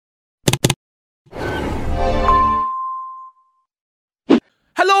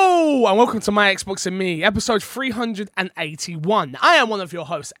Hello and welcome to My Xbox and Me, episode 381. I am one of your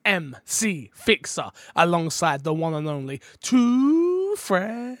hosts, MC Fixer, alongside the one and only Too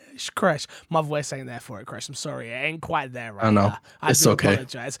Fresh Crash. My voice ain't there for it, Crash. I'm sorry, it ain't quite there right now. It's okay.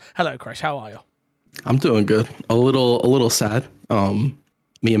 Apologize. Hello, Crash. How are you? I'm doing good. A little sad. Me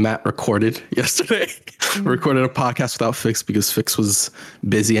and Matt recorded yesterday. Recorded a podcast without Fix because Fix was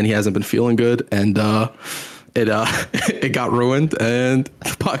busy and he hasn't been feeling good, and it got ruined and the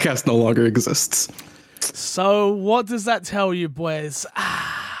podcast no longer exists. So what does that tell you, boys?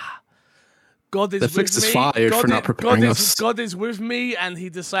 God is the with Fix me. is fired for not preparing us. God is with me, and he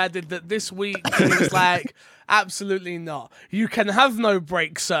decided that this week he was like, absolutely not. You can have no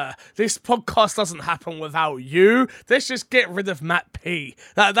break, sir. This podcast doesn't happen without you. Let's just get rid of Matt P.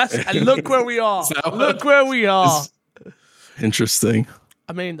 And look where we are. Look where we are. Interesting.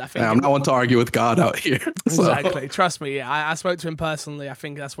 I mean, I think I'm not one to argue with God out here. So. Exactly. Trust me. Yeah, I spoke to him personally. I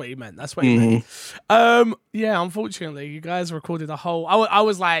think that's what he meant. That's what he meant. Yeah, unfortunately, you guys recorded a whole... I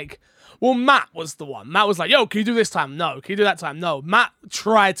was like... Well, Matt was the one. Matt was like, yo, can you do this time? No. Can you do that time? No. Matt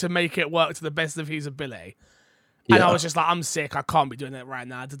tried to make it work to the best of his ability. And I was just like, I'm sick. I can't be doing it right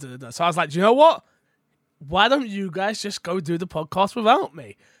now. So I was like, do you know what? Why don't you guys just go do the podcast without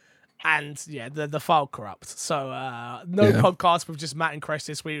me? And yeah, the file corrupts. So no podcast with just Matt and Crash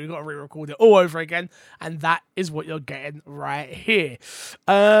this week. We've got to re-record it all over again. And that is what you're getting right here.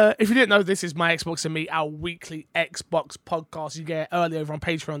 If you didn't know, this is My Xbox and Me, our weekly Xbox podcast. You get it early over on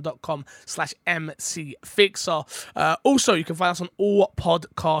patreon.com/MCFixer. Also, you can find us on all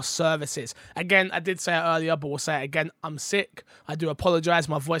podcast services. Again, I did say it earlier, but we'll say it again. I'm sick. I do apologize.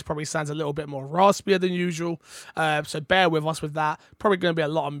 My voice probably sounds a little bit more raspier than usual. So bear with us with that. Probably going to be a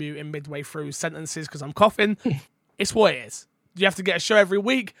lot of muting midway through sentences because I'm coughing. It's what it is. You have to get a show every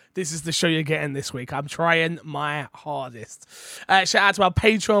week. This is the show you're getting this week. I'm trying my hardest. Shout out to our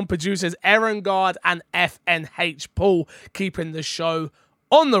Patreon producers, Aaron Guard and FNH Paul, keeping the show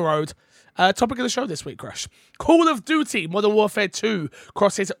on the road. Topic of the show this week, Crash. Call of Duty Modern Warfare 2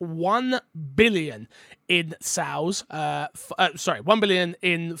 crosses 1 billion in sales. 1 billion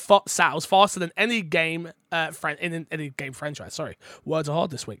in sales faster than any game in any game franchise. Sorry, words are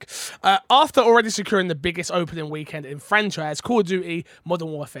hard this week. After already securing the biggest opening weekend in franchise, Call of Duty Modern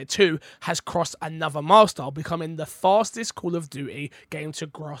Warfare 2 has crossed another milestone, becoming the fastest Call of Duty game to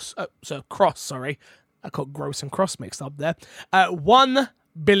cross. I got gross and cross mixed up there. 1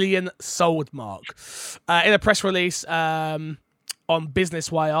 billion sold mark. In a press release on Business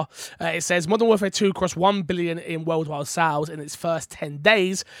Wire, it says Modern Warfare 2 crossed 1 billion in worldwide sales in its first 10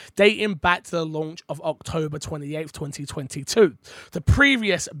 days, dating back to the launch of October 28th, 2022. The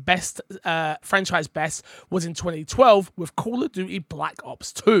previous franchise best was in 2012 with Call of Duty Black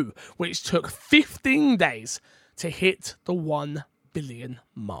Ops 2, which took 15 days to hit the 1 billion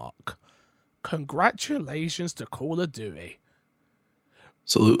mark. Congratulations to Call of Duty.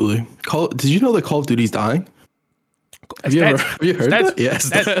 Absolutely. Did you know that Call of Duty's dying? Have you heard that? Yes.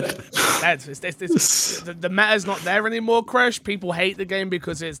 The meta's not there anymore, Crash. People hate the game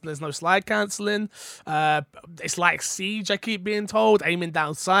because there's no slide cancelling. It's like Siege, I keep being told. Aiming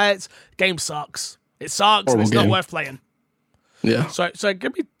down sights. Game sucks. It sucks. Horrible It's game. not worth playing. Yeah. So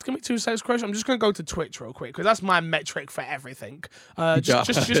give me 2 seconds, Crash. I'm just gonna go to Twitch real quick because that's my metric for everything.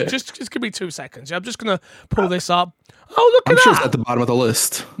 Just give me 2 seconds. I'm just gonna pull this up. Oh, look at that! I'm sure it's at the bottom of the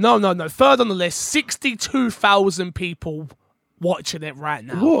list. No. Third on the list. 62,000 people watching it right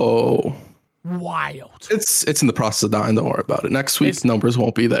now. Whoa. Wild. It's in the process of dying. Don't worry about it. Next week's numbers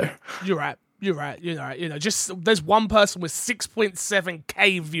won't be there. You're right. You know, just there's one person with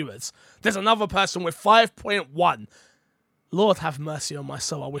 6.7k viewers. There's another person with 5.1. Lord have mercy on my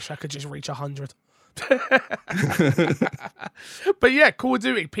soul. I wish I could just reach 100. But yeah, Call of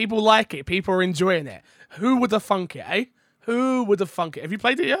Duty. People like it. People are enjoying it. Who would have thunk it, eh? Who would have thunk it? Have you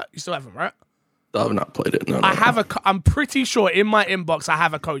played it yet? You still haven't, right? I've not played it. No. I'm pretty sure in my inbox I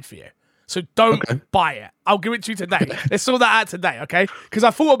have a code for you. So don't buy it. I'll give it to you today. Let's sort that out today, okay? Because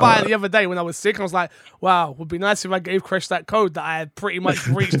I thought about it the other day when I was sick. I was like, wow, would be nice if I gave Crash that code that I had pretty much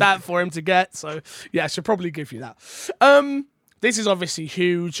reached out for him to get. So yeah, I should probably give you that. This is obviously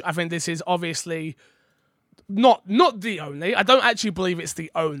huge. I think this is obviously not the only. I don't actually believe it's the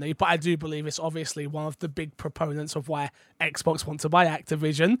only, but I do believe it's obviously one of the big proponents of why Xbox want to buy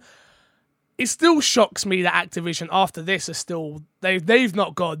Activision. It still shocks me that Activision after this are still they've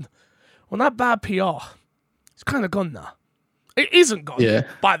not gone. Well, that bad PR, it's kind of gone now. It isn't gone,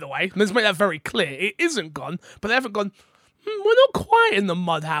 by the way. Let's make that very clear. It isn't gone, but they haven't gone, we're not quite in the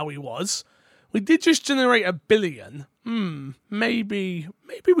mud how he was. we did just generate 1 billion. Maybe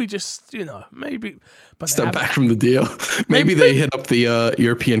we just, maybe. But Step back from the deal. Maybe they hit up the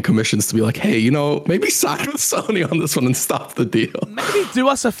European commissions to be like, hey, maybe sign with Sony on this one and stop the deal. Maybe do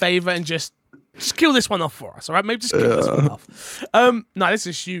us a favor and just kill this one off for us, all right? Maybe just kill this one off. No, this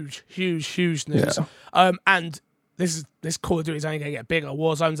is huge news. Yeah. And this Call of Duty is only going to get bigger.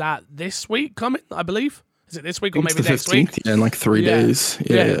 Warzone's out this week coming, I believe. Is it this week or maybe next 15th, week? Yeah, in like 3 days.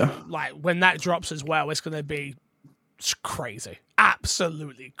 Yeah. Like when that drops as well, it's going to be crazy.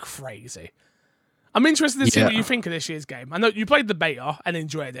 Absolutely crazy. I'm interested to see what you think of this year's game. I know you played the beta and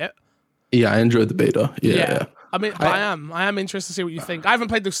enjoyed it. Yeah, I enjoyed the beta. Yeah. I mean, I am interested to see what you think. I haven't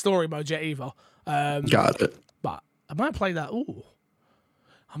played the story mode yet either. Got it. But I might play that. Ooh.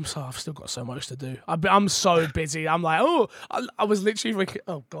 I've still got so much to do. I'm so busy. I'm like, I was literally thinking,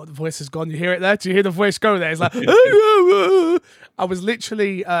 oh God, the voice is gone. You hear it there? Do you hear the voice go there? It's like, I was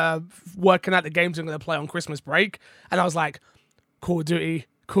literally working out the games I'm going to play on Christmas break. And I was like, Call of Duty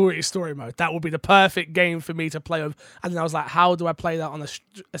story mode. That would be the perfect game for me to play with. And then I was like, how do I play that on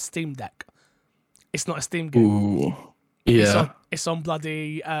a Steam Deck? It's not a Steam game. Ooh. Yeah. It's on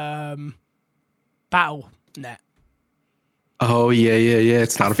bloody Battle.net. Oh, yeah.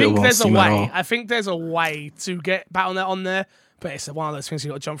 It's not available on Steam at all. I think there's a way to get Battle.net on there, but it's one of those things you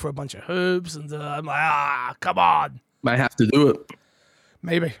got to jump through a bunch of hoops, and I'm like, come on. Might have to do it.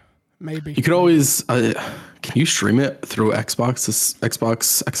 Maybe. You could always, can you stream it through Xbox? Does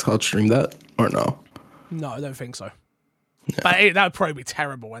Xbox xCloud stream that, or no? No, I don't think so. Yeah. But that would probably be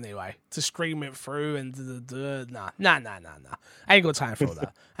terrible anyway, to stream it through and nah. I ain't got time for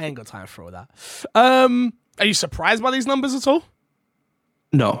all that. Are you surprised by these numbers at all?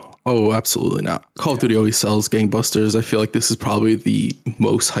 No. Oh, absolutely not. Call of Duty always sells gangbusters. I feel like this is probably the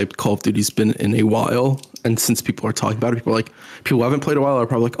most hyped Call of Duty's been in a while. And since people are talking about it, people who haven't played a while are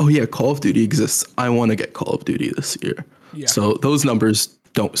probably like, oh yeah, Call of Duty exists. I want to get Call of Duty this year. Yeah. So those numbers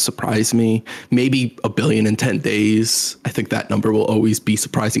don't surprise me. Maybe 1 billion in 10 days. I think that number will always be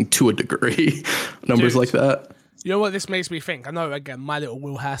surprising to a degree. Numbers like that. You know what this makes me think? I know, again, my little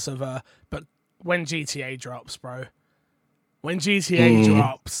wheelhouse of, but when GTA drops, bro,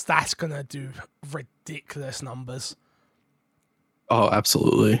 drops, that's going to do ridiculous numbers. Oh,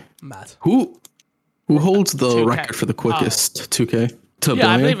 absolutely. Mad. Who holds the 2K record for the quickest 2K?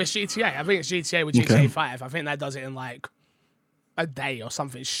 I believe it's GTA. I think it's GTA with GTA 5. I think that does it in like a day or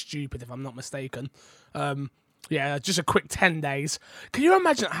something stupid, if I'm not mistaken. Just a quick 10 days. Can you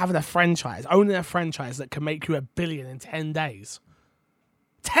imagine owning a franchise that can make you 1 billion in 10 days?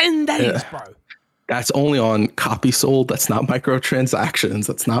 10 days, bro. That's only on copy sold. That's not microtransactions.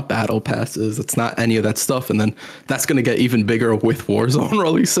 That's not battle passes. That's not any of that stuff. And then that's going to get even bigger with Warzone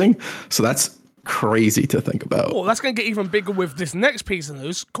releasing. So that's crazy to think about. Well, that's going to get even bigger with this next piece of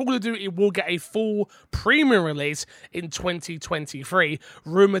news. Call of Duty will get a full premium release in 2023,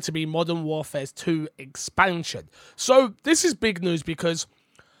 rumored to be Modern Warfare 2 expansion. So this is big news because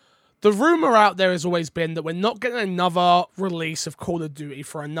the rumor out there has always been that we're not getting another release of Call of Duty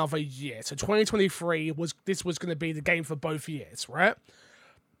for another year. So 2023 was going to be the game for both years, right?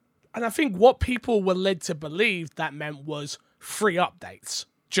 And I think what people were led to believe that meant was free updates.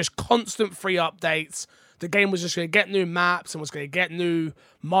 Just constant free updates. The game was just going to get new maps and was going to get new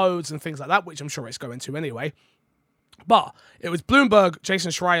modes and things like that, which I'm sure it's going to anyway. But it was Bloomberg, Jason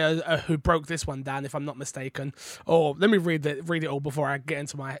Schreier, who broke this one down, if I'm not mistaken. Or let me read it all before I get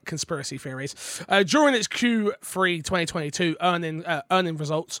into my conspiracy theories. During its Q3 2022 earning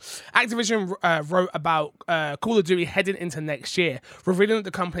results, Activision wrote about Call of Duty heading into next year, revealing that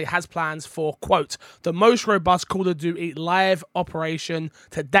the company has plans for, quote, the most robust Call of Duty live operation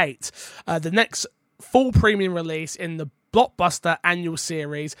to date. The next full premium release in the blockbuster annual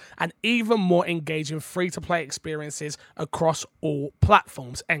series and even more engaging free-to-play experiences across all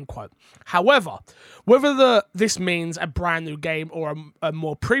platforms, end quote. However, whether this means a brand new game or a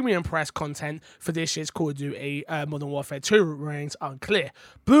more premium price content for this year's Call of Duty Modern Warfare 2 remains unclear.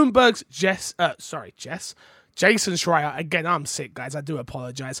 Bloomberg's Jason Schreier, again, I'm sick, guys, I do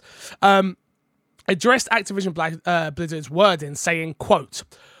apologize, addressed Activision Blizzard's wording, saying, quote,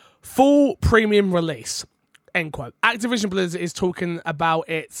 full premium release, end quote. Activision Blizzard is talking about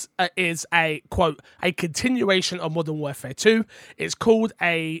it is a, quote, a continuation of Modern Warfare 2. It's called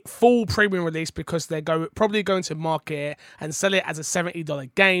a full premium release because they're probably going to market it and sell it as a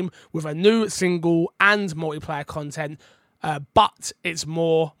 $70 game with a new single and multiplayer content, but it's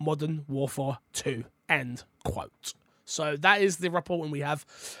more Modern Warfare 2, end quote. So that is the reporting we have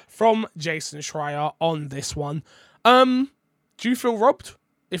from Jason Schreier on this one. Do you feel robbed?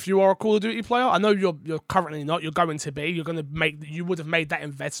 if you are a Call of Duty player? I know you're currently not. You're going to be. You would have made that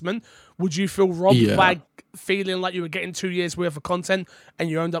investment. Would you feel robbed by feeling like you were getting 2 years worth of content and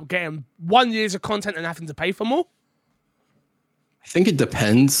you end up getting 1 year's of content and having to pay for more? I think it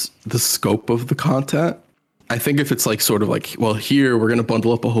depends the scope of the content. I think if it's like sort of like, well, here we're going to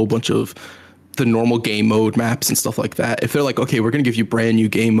bundle up a whole bunch of the normal game mode maps and stuff like that. If they're like, okay, we're going to give you brand new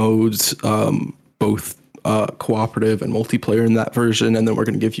game modes, both cooperative and multiplayer in that version, and then we're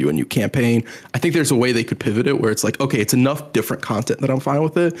going to give you a new campaign. I think there's a way they could pivot it where it's like, okay, it's enough different content that I'm fine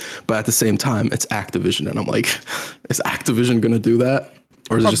with it, but at the same time, it's Activision, and I'm like, is Activision going to do that,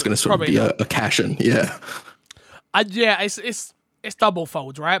 or is it just going to sort of be a cash in? Yeah, it's double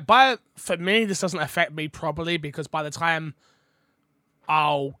fold, right? But for me, this doesn't affect me probably because by the time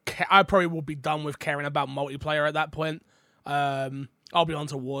I probably will be done with caring about multiplayer at that point. I'll be on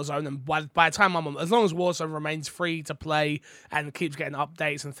to Warzone, and by the time I'm on, as long as Warzone remains free to play and keeps getting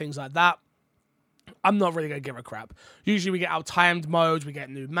updates and things like that, I'm not really going to give a crap. Usually we get our timed modes, we get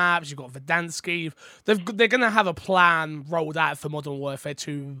new maps, you've got Verdansk. They're going to have a plan rolled out for Modern Warfare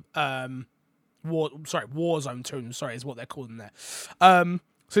 2, Warzone 2, is what they're calling there. So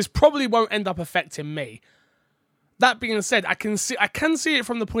this probably won't end up affecting me. That being said, I can see it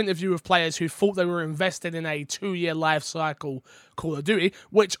from the point of view of players who thought they were invested in a 2-year life cycle Call of Duty,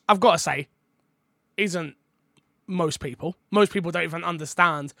 which I've got to say isn't most people. Most people don't even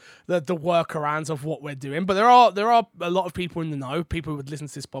understand the workarounds of what we're doing. But there are a lot of people in the know, people who would listen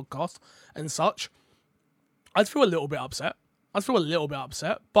to this podcast and such. I'd feel a little bit upset.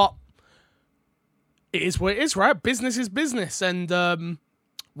 But it is what it is, right? Business is business, and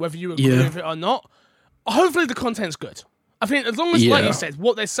whether you agree with it or not, hopefully the content's good. I think as long as, like you said,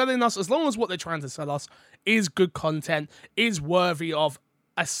 what they're selling us, as long as what they're trying to sell us is good content, is worthy of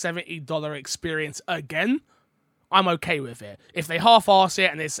a $70 experience again, I'm okay with it. If they half-arse it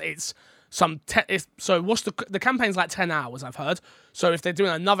and it's some... so what's the campaign's like 10 hours, I've heard. So if they're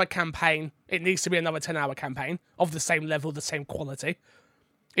doing another campaign, it needs to be another 10-hour campaign of the same level, the same quality.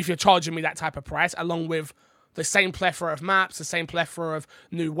 If you're charging me that type of price, along with the same plethora of maps, the same plethora of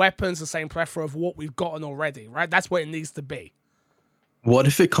new weapons, the same plethora of what we've gotten already, right? That's what it needs to be. What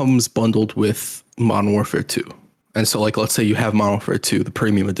if it comes bundled with Modern Warfare 2? And so, like, let's say you have Modern Warfare 2, the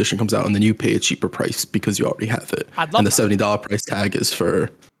premium edition comes out, and then you pay a cheaper price because you already have it. And the $70 price tag is for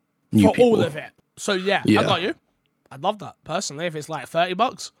new people. For all of it. So, yeah, I got you. I'd love that, personally, if it's like $30.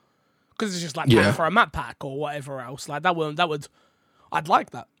 Because it's just like paying for a map pack or whatever else. Like, I'd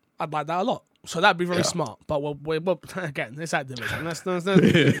like that. I'd like that a lot. So that'd be very smart. But we'll again, it's Activision.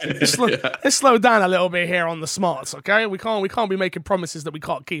 Let's slow down a little bit here on the smarts, okay? We can't be making promises that we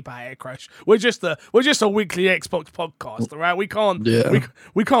can't keep out here, Crash. We're just a weekly Xbox podcast, all right? We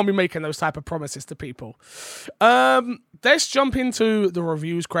can't be making those type of promises to people. Let's jump into the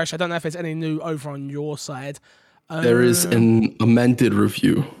reviews, Crash. I don't know if there's any new over on your side. There is an amended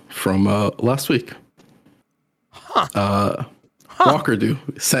review from last week. Walker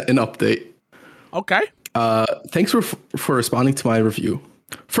sent an update. Okay. Thanks for responding to my review.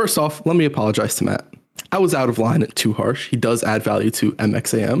 First off, let me apologize to Matt. I was out of line and too harsh. He does add value to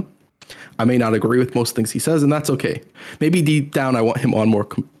MXAM. I may not agree with most things he says, and that's okay. Maybe deep down, I want him on more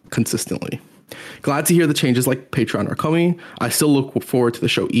consistently. Glad to hear the changes like Patreon are coming. I still look forward to the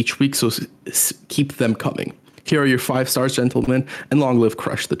show each week, so keep them coming. Here are your 5 stars, gentlemen, and long live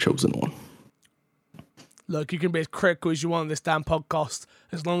Crush, the chosen one. Look, you can be as critical as you want on this damn podcast,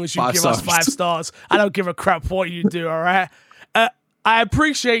 as long as you give us 5 stars. I don't give a crap what you do, all right? I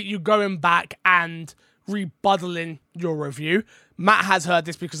appreciate you going back and rebuttaling your review. Matt has heard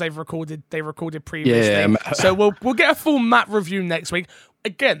this because they recorded previously. Yeah, so we'll get a full Matt review next week.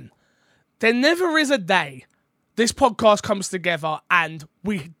 Again, there never is a day this podcast comes together and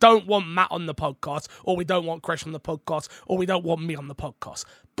we don't want Matt on the podcast, or we don't want Chris on the podcast, or we don't want me on the podcast.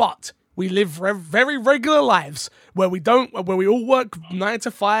 But we live very regular lives where we all work 9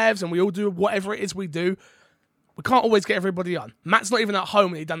 to 5s and we all do whatever it is we do. We can't always get everybody on. Matt's not even at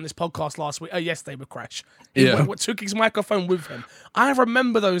home, and he done this podcast yesterday with Crash. He took his microphone with him. I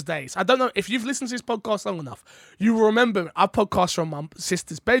remember those days. I don't know if you've listened to this podcast long enough. You will remember I've podcast from my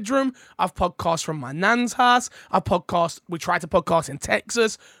sister's bedroom. I've podcast from my nan's house. We tried to podcast in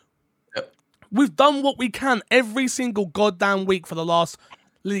Texas. Yep. We've done what we can every single goddamn week for the last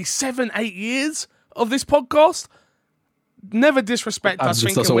 7-8 years of this podcast. Never disrespect us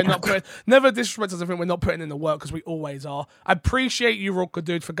thinking we're not putting. Never disrespect us and think we're not putting in the work, because we always are. I appreciate you, Rocker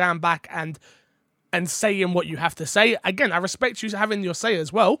Dude, for going back and saying what you have to say. Again, I respect you having your say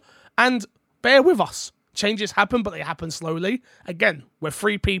as well, and bear with us. Changes happen, but they happen slowly. Again, we're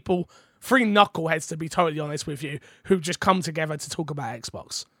free people. three knuckleheads, to be totally honest with you, who just come together to talk about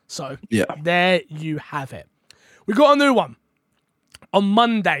Xbox. So there you have it. We got a new one on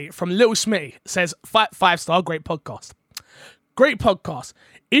Monday from Little Smitty. Says 5-star, great podcast. Great podcast.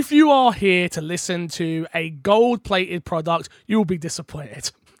 If you are here to listen to a gold-plated product, you will be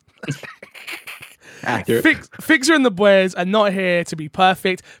disappointed. Accurate. Fixer and the boys are not here to be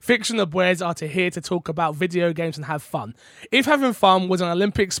perfect. Fixer and the boys are here to talk about video games and have fun. If having fun was an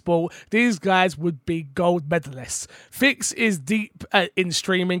Olympic sport, these guys would be gold medalists. Fix is deep in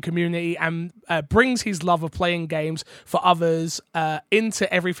streaming community and brings his love of playing games for others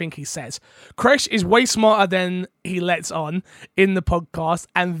into everything he says. Kresh is way smarter than he lets on in the podcast,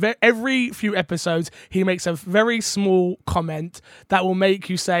 and every few episodes he makes a very small comment that will make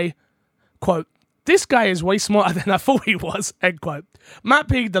you say, quote, "This guy is way smarter than I thought he was," end quote. Matt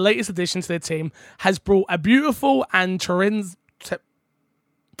Peak, the latest addition to the team, has brought a beautiful and terrific,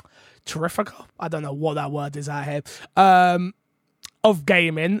 I don't know what that word is out here, of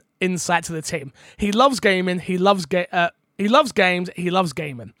gaming insight to the team. He loves gaming, he loves games, he loves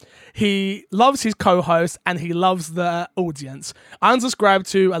gaming. He loves his co-host and he loves the audience. I unsubscribe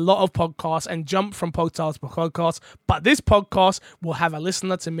to a lot of podcasts and jump from podcast to podcast, but this podcast will have a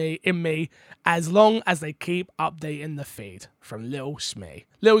listener to me as long as they keep updating the feed. From Little Smee.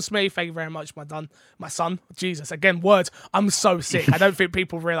 Little Smee, thank you very much, my son. Jesus, again, words. I'm so sick. I don't think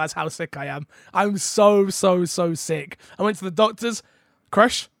people realize how sick I am. I'm so sick. I went to the doctors.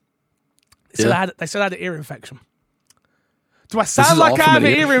 Crush. They said I had an ear infection. Do I sound like I have an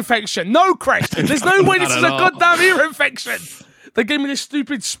ear infection? No, Craig. There's no way this is a goddamn ear infection. They gave me this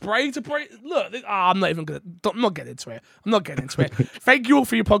stupid spray to break. Look, I'm not getting into it. I'm not getting into it. Thank you all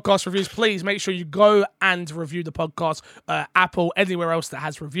for your podcast reviews. Please make sure you go and review the podcast. Apple, anywhere else that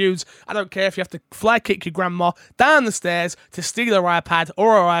has reviews. I don't care if you have to fly kick your grandma down the stairs to steal her iPad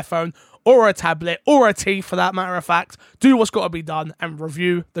or her iPhone or a tablet or a tea for that matter of fact. Do what's got to be done and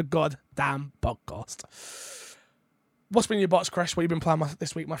review the goddamn podcast. What's been your box, Crash? What have you been playing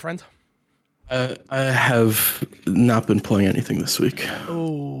this week, my friend? I have not been playing anything this week.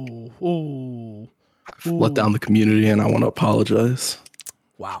 Ooh. Let down the community, and I want to apologize.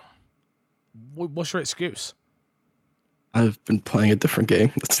 Wow. What's your excuse? I've been playing a different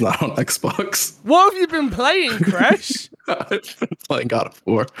game that's not on Xbox. What have you been playing, Crash? I've been playing God of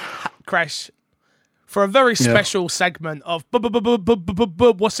War. Crash, for a very special segment of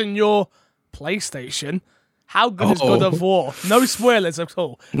what's in your PlayStation, how good is God of War? No spoilers at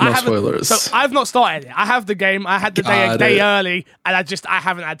all. No spoilers. So I've not started it. I have the game. I had the day a day early, and I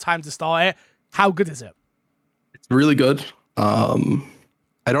haven't had time to start it. How good is it? It's really good.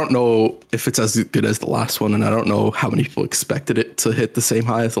 I don't know if it's as good as the last one, and I don't know how many people expected it to hit the same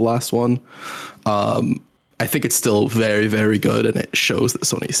high as the last one. I think it's still very, very good, and it shows that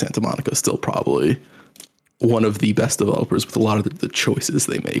Sony Santa Monica is still probably one of the best developers with a lot of the choices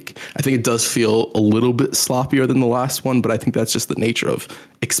they make. I think it does feel a little bit sloppier than the last one, but I think that's just the nature of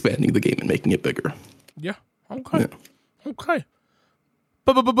expanding the game and making it bigger. Yeah. Okay. Okay.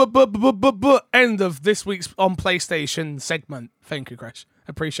 End of this week's on PlayStation segment. Thank you, Crash.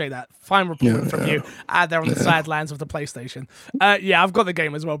 Appreciate that. Fine report from you. There on the sidelines of the PlayStation. I've got the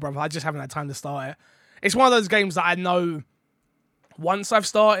game as well, brother. I just haven't had time to start it. It's one of those games that I know once I've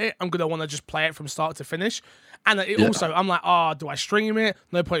started it, I'm going to want to just play it from start to finish. And also, I'm like, do I stream it?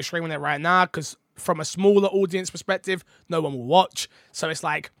 No point streaming it right now because from a smaller audience perspective, no one will watch. So it's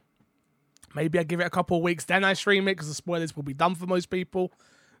like, maybe I give it a couple of weeks, then I stream it because the spoilers will be done for most people.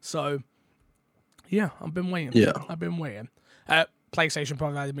 So, yeah, I've been waiting. Yeah. I've been waiting. PlayStation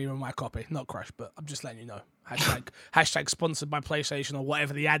provided me with my copy, not Crash, but I'm just letting you know. Hashtag sponsored by PlayStation or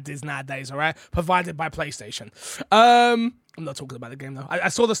whatever the ad is nowadays, all right? Provided by PlayStation. I'm not talking about the game, though. I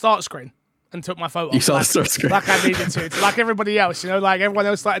saw the start screen and took my photo. You saw the start screen? Like I needed to. Like everybody else, like everyone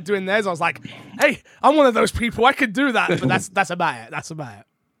else started doing theirs. I was like, hey, I'm one of those people. I could do that. But that's about it. That's about it.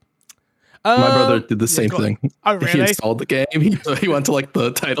 My brother did the same thing. Oh, really? He installed the game. He went to like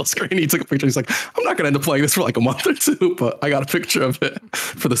the title screen. He took a picture. He's like, I'm not going to end up playing this for like a month or two, but I got a picture of it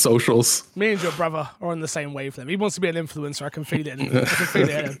for the socials. Me and your brother are on the same wavelength. He wants to be an influencer. I can feel it. I can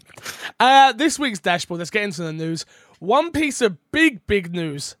feel it. This week's dashboard, let's get into the news. One piece of big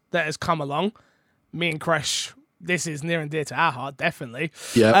news that has come along. Me and Crash, this is near and dear to our heart, definitely.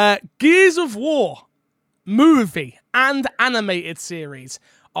 Yeah. Gears of War movie and animated series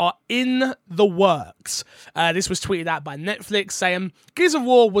are in the works. This was tweeted out by Netflix saying, Gears of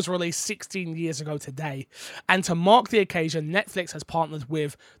War was released 16 years ago today, and to mark the occasion, Netflix has partnered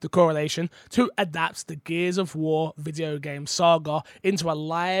with The Correlation to adapt the Gears of War video game saga into a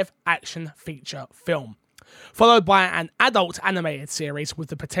live-action feature film. followed by an adult animated series with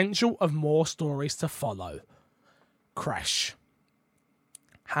the potential of more stories to follow. Crash.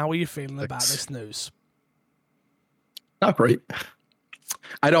 How are you feeling about this news? Not great.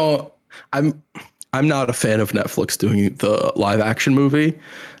 I'm not a fan of Netflix doing the live action movie,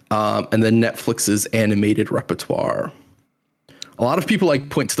 and then Netflix's animated repertoire. A lot of people like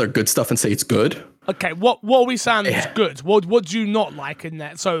point to their good stuff and say it's good. Okay, what are we saying is good? What do you not like in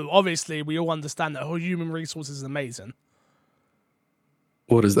that? So obviously we all understand that Human Resources is amazing.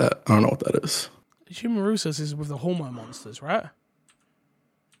 What is that? I don't know what that is. Human Resources is with the hormone monsters, right?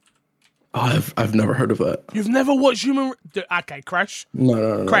 Oh, I've never heard of that. You've never watched Okay, Crash.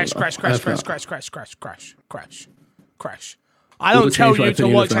 No. Crash. I don't tell you to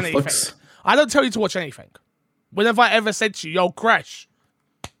watch anything. I don't tell you to watch anything. Whenever I ever said to you, yo, Crash,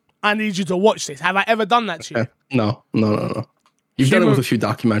 I need you to watch this. Have I ever done that to you? No. You've done it with a few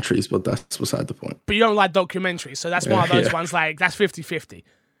documentaries, but that's beside the point. But you don't like documentaries, so that's one of those ones like, that's 50-50.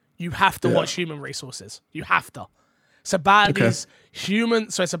 You have to watch Human Resources. You have to. It's about these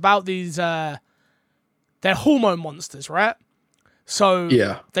humans, so it's about these, they're hormone monsters, right? So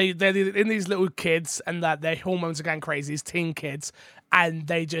they're in these little kids, and that their hormones are going crazy, these teen kids, and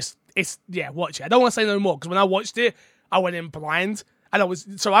they just, watch it. I don't want to say no more, because when I watched it, I went in blind, and I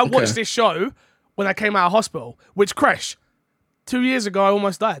watched this show when I came out of hospital, which, Crash, 2 years ago, I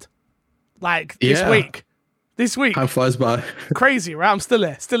almost died. Like, this week. Time flies by. Crazy, right? I'm still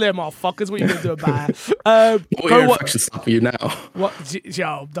here, motherfuckers. What are you gonna do about it? Your infection stopping you now. What?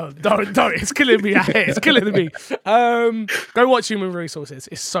 Yo, don't! It's killing me. It's killing me. Go watch Human Resources.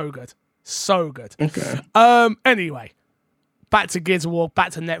 It's so good, so good. Okay. Anyway, back to Gears of War, back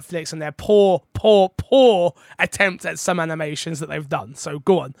to Netflix and their poor attempt at some animations that they've done. So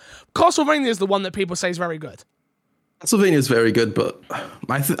go on. Castlevania is the one that people say is very good. Castlevania is very good, but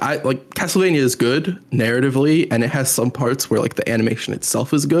I like Castlevania is good narratively, and it has some parts where like the animation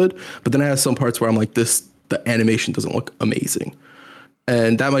itself is good, but then it has some parts where I'm like, the animation doesn't look amazing.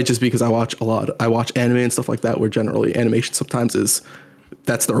 And that might just be because I watch anime and stuff like that, where generally animation sometimes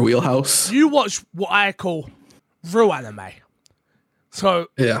that's their wheelhouse. You watch what I call real anime. So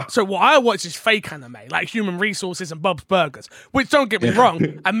what I watch is fake anime, like Human Resources and Bob's Burgers, which, don't get me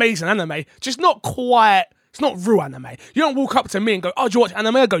wrong, amazing anime, just not quite. It's not real anime. You don't walk up to me and go, "Oh, do you watch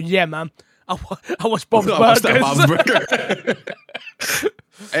anime?" I go, "Yeah, man. I watch Bob's Burgers." Bob's Burger.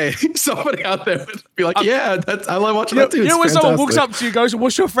 Hey, somebody out there would be like, "Yeah, I love watching that too." You know when someone walks up to you and goes,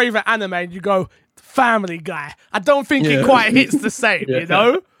 "What's your favorite anime?" and you go, "Family Guy." I don't think it quite hits the same, you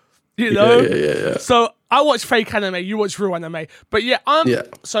know? Yeah. So I watch fake anime, you watch real anime. But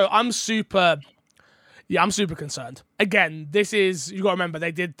I'm super concerned. Again, this is, you gotta remember,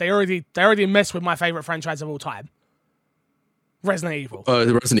 they already messed with my favorite franchise of all time. Resident Evil.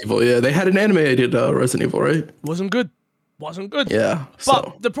 Resident Evil, yeah. They had an anime I did, Resident Evil, right? Wasn't good. Yeah.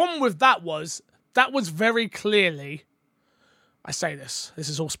 But the problem with that was very clearly, I say this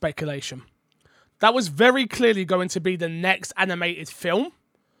is all speculation. That was very clearly going to be the next animated film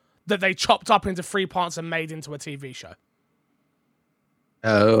that they chopped up into 3 parts and made into a TV show.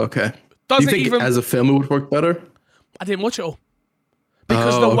 Oh, okay. Do you think as a film it would work better? I didn't watch it all.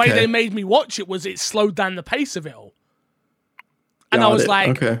 Because the way they made me watch it was it slowed down the pace of it all. And I was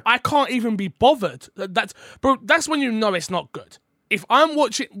like, I can't even be bothered. That's when you know it's not good. If I'm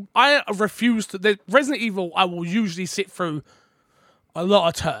watching, I refuse to. Resident Evil, I will usually sit through a lot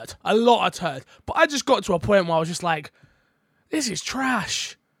of turd. But I just got to a point where I was just like, this is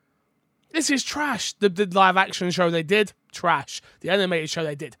trash. The live action show they did, trash. The animated show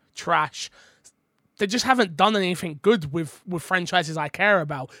they did, trash. They just haven't done anything good with franchises I care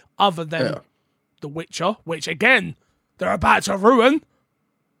about, other than The Witcher, which again, they're about to ruin.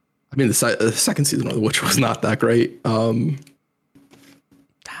 I mean, the second season of The Witcher was not that great. It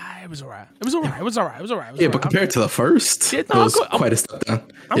was alright. Yeah, but compared to the first, it was quite a step down.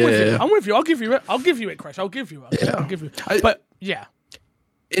 I'm with you. I'll give you it, Crash. I'll give you it. But yeah.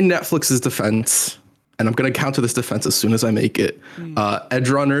 In Netflix's defense, and I'm going to counter this defense as soon as I make it,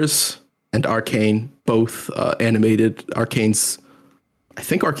 Edgerunners and Arcane, both animated. I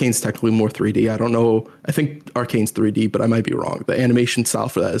think Arcane's technically more 3D. I don't know. I think Arcane's 3D, but I might be wrong. The animation style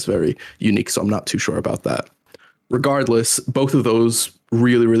for that is very unique, so I'm not too sure about that. Regardless, both of those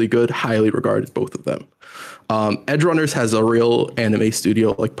really, really good, highly regarded, both of them. Edgerunners has a real anime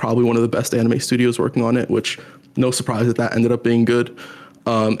studio, like probably one of the best anime studios working on it, which no surprise that ended up being good.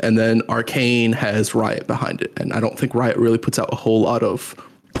 And then Arcane has Riot behind it, and I don't think Riot really puts out a whole lot of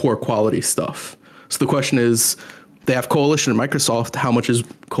poor quality stuff. So the question is, they have Coalition and Microsoft. How much is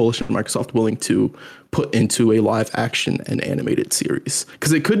Coalition and Microsoft willing to put into a live action and animated series?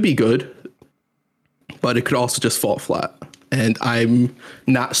 Because it could be good. but it could also just fall flat. And I'm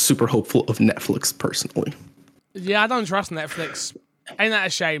not super hopeful of Netflix personally. Yeah, I don't trust Netflix. Ain't that a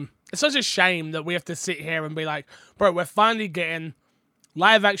shame? It's such a shame that we have to sit here and be like, bro, we're finally getting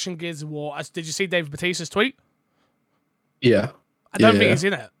live action Gears of War. Did you see Dave Bautista's tweet? Yeah. I don't think he's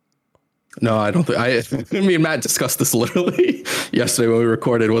in it. No, I don't think me and Matt discussed this literally yesterday when we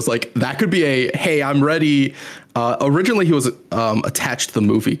recorded. Was like, that could be a, hey, I'm ready. Originally he was attached to the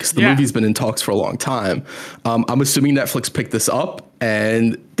movie because the movie's been in talks for a long time. I'm assuming Netflix picked this up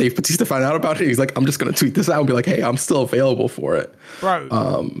and Dave Bautista found out about it. He's like, I'm just going to tweet this out and be like, hey, I'm still available for it. Bro,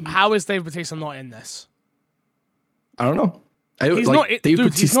 how is Dave Bautista not in this? I don't know. He's not in it.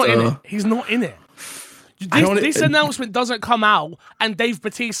 He's not in it. This announcement doesn't come out, and Dave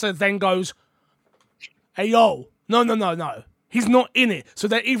Bautista then goes, hey, yo, no. He's not in it. So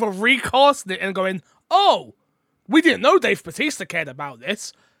they're either recasting it and going, oh, we didn't know Dave Bautista cared about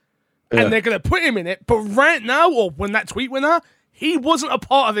this, and they're going to put him in it. But right now, or when that tweet went out, he wasn't a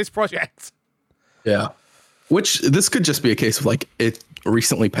part of this project. Yeah. Which, this could just be a case of, like, it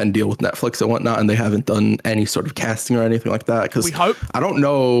recently penned deal with Netflix and whatnot, and they haven't done any sort of casting or anything like that. Because we hope. I don't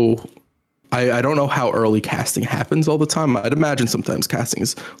know... I don't know how early casting happens all the time. I'd imagine sometimes casting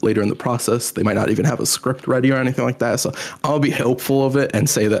is later in the process. They might not even have a script ready or anything like that. So I'll be hopeful of it and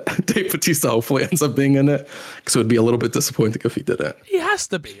say that Dave Bautista hopefully ends up being in it, because it would be a little bit disappointing if he didn't. He has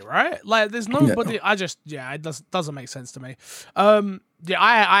to be, right? Like, there's nobody. Yeah. It doesn't make sense to me.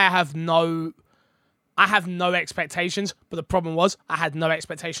 I have no expectations, but the problem was I had no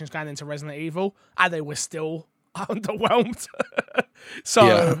expectations going into Resident Evil, and they were still underwhelmed.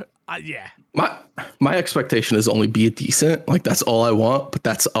 So. Yeah. My expectation is only be decent. Like, that's all I want, but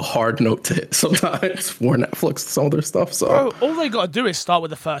that's a hard note to hit sometimes for Netflix and some of their stuff. So all they got to do is start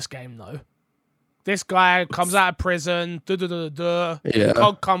with the first game, though. This guy comes out of prison.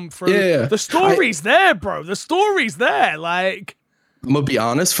 Can't come through. Yeah. The story's there, bro. The story's there. Like, I'm gonna be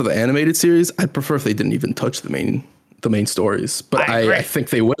honest. For the animated series, I'd prefer if they didn't even touch the main stories, but I think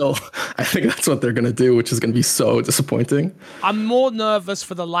they will. I think that's what they're going to do, which is going to be so disappointing. I'm more nervous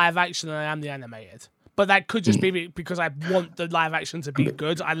for the live action than I am the animated, but that could just be because I want the live action to be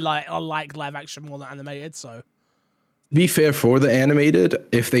good. I like live action more than animated. So, be fair, for the animated,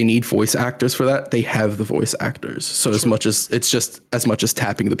 if they need voice actors for that, they have the voice actors. So as much as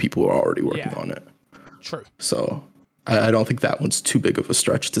tapping the people who are already working on it. True. So I don't think that one's too big of a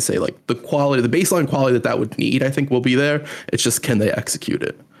stretch to say, like, the quality, the baseline quality that would need, I think will be there. It's just, can they execute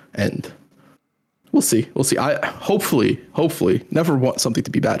it? And we'll see. I hopefully never want something to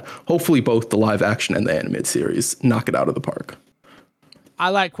be bad. Hopefully both the live action and the animated series knock it out of the park. I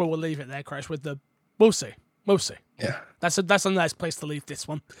like where we'll leave it there, Crash, with the, we'll see. Yeah. That's a nice place to leave this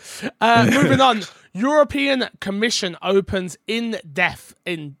one. Moving on. European Commission opens in-depth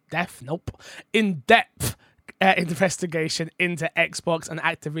investigation into Xbox and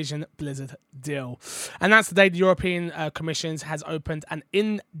Activision Blizzard deal. And that's the day the European Commission has opened an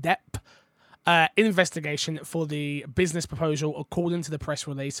in-depth investigation for the business proposal. According to the press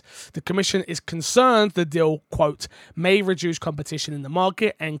release, the Commission is concerned the deal, quote, may reduce competition in the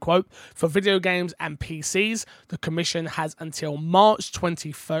market, end quote, for video games and PCs. The Commission has until March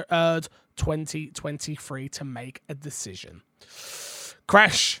 23rd, 2023 to make a decision.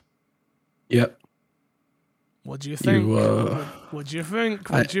 Crash. Yep. What do you think? What do you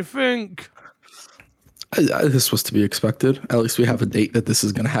think? This was to be expected. At least we have a date that this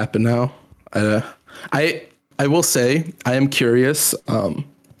is going to happen now. I will say I am curious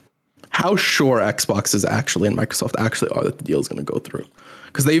how sure Xbox is actually and Microsoft actually are that the deal is going to go through,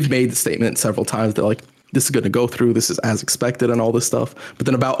 because they've made the statement several times. They're like, this is going to go through. This is as expected and all this stuff. But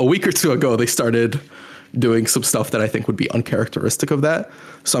then about a week or two ago, they started doing some stuff that I think would be uncharacteristic of that.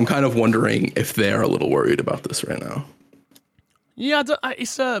 So I'm kind of wondering if they're a little worried about this right now. Yeah,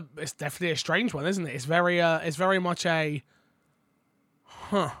 it's definitely a strange one, isn't it? It's very much a,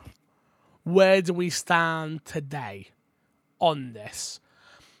 where do we stand today on this?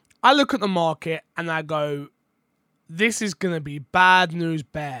 I look at the market and I go, this is going to be bad news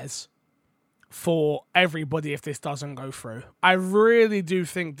bears for everybody if this doesn't go through. I really do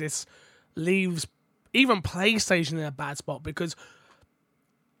think this leaves even PlayStation in a bad spot, because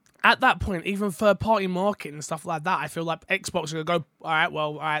at that point, even third-party market and stuff like that, I feel like Xbox are going to go,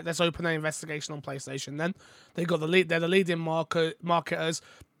 all right, let's open an investigation on PlayStation then. They've got they're the leading marketers.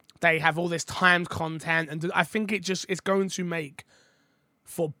 They have all this timed content, and I think it's going to make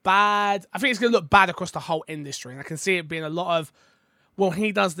for bad. I think it's going to look bad across the whole industry, and I can see it being a lot of, well,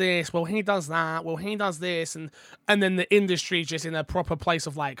 he does this, well, he does that, well, he does this, and then the industry just in a proper place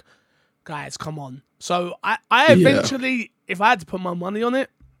of like, guys, come on. So I eventually, if I had to put my money on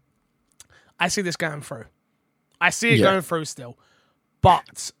it, I see this going through. I see it going through still.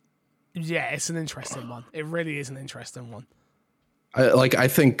 But, yeah, it's an interesting one. It really is an interesting one. I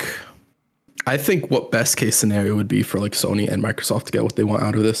think what best case scenario would be for like Sony and Microsoft to get what they want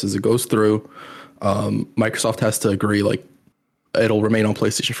out of this is it goes through. Microsoft has to agree, like, it'll remain on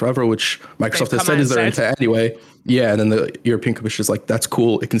PlayStation forever, which Microsoft has said is their intent anyway. Yeah, and then the European Commission is like, that's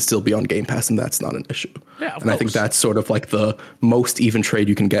cool. It can still be on Game Pass, and that's not an issue. Yeah, of course. I think that's sort of like the most even trade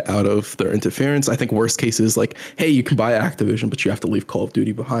you can get out of their interference. I think worst case is like, hey, you can buy Activision, but you have to leave Call of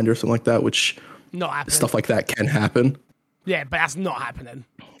Duty behind or something like that, which not happening. Stuff like that can happen. Yeah, but that's not happening.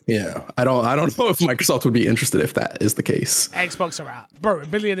 Yeah, I don't know if Microsoft would be interested if that is the case. Xbox are out. Bro,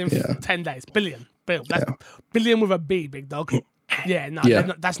 $1 billion in 10 days. Billion. Billion with a B, big dog. Yeah, no,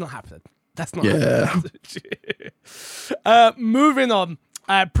 that's not happening. That's not happening. Moving on.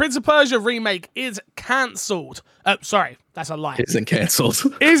 Prince of Persia remake is cancelled. Sorry, that's a lie. Isn't cancelled.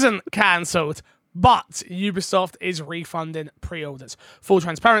 Isn't cancelled. But Ubisoft is refunding pre-orders. Full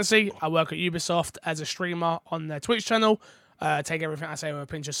transparency, I work at Ubisoft as a streamer on their Twitch channel. Take everything I say with a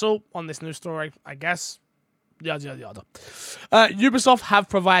pinch of salt on this news story, I guess. Yada, yada, yada. Ubisoft have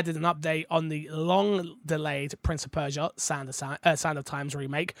provided an update on the long-delayed Prince of Persia Sound of Times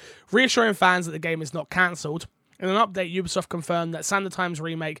remake, reassuring fans that the game is not cancelled. In an update, Ubisoft confirmed that Sound of Times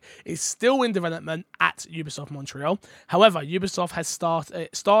remake is still in development at Ubisoft Montreal. However, Ubisoft has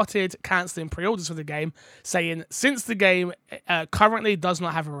started cancelling pre-orders for the game, saying since the game currently does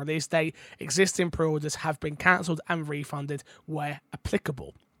not have a release date, existing pre-orders have been cancelled and refunded where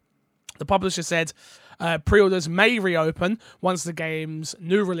applicable. The publisher said pre-orders may reopen once the game's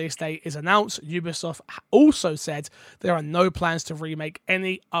new release date is announced. Ubisoft also said there are no plans to remake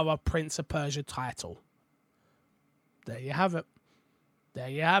any other Prince of Persia title. There you have it.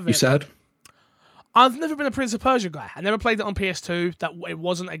 You sad? I've never been a Prince of Persia guy. I never played it on PS2. That it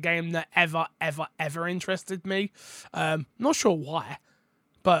wasn't a game that ever interested me. Not sure why,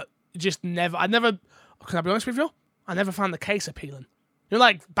 but just never. Can I be honest with you? I never found the case appealing. You know,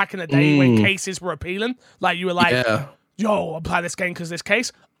 like back in the day when cases were appealing, like you were like, "Yo, I'll play this game because this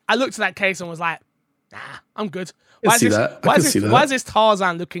case." I looked at that case and was like, "Nah, I'm good." Why is this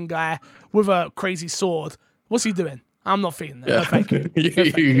Tarzan-looking guy with a crazy sword? What's he doing? I'm not feeling that. Yeah. No, thank you.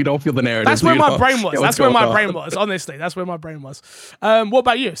 You don't feel the narrative. That's where my brain was. That's where my brain was. Honestly, that's where my brain was. What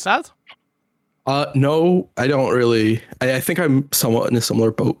about you, Sad? No, I don't really. I think I'm somewhat in a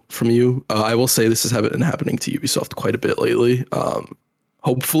similar boat from you. I will say this has been happening to Ubisoft quite a bit lately.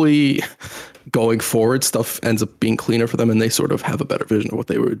 Hopefully, going forward, stuff ends up being cleaner for them and they sort of have a better vision of what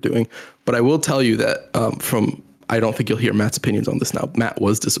they were doing. But I will tell you that I don't think you'll hear Matt's opinions on this now. Matt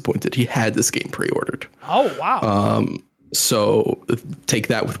was disappointed. He had this game pre-ordered. Oh, wow. So take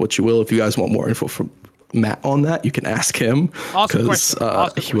that with what you will. If you guys want more info from Matt on that, you can ask him because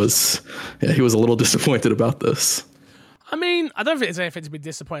he was a little disappointed about this. I mean, I don't think there's anything to be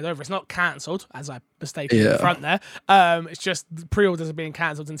disappointed over. It's not cancelled, as I mistaken in front there. It's just the pre-orders are being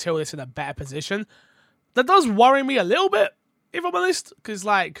cancelled until it's in a better position. That does worry me a little bit, if I'm honest, because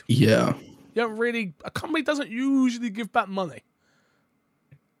a company doesn't usually give back money.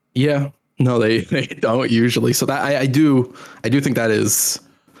 Yeah, no, they don't usually. So that I do think that is.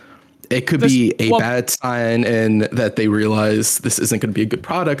 It could be a bad sign and that they realize this isn't going to be a good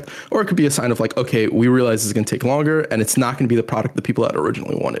product, or it could be a sign of like, okay, we realize it's going to take longer and it's not going to be the product that people had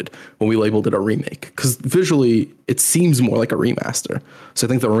originally wanted when we labeled it a remake. Because visually, it seems more like a remaster. So I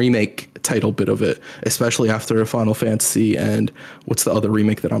think the remake title bit of it, especially after Final Fantasy and what's the other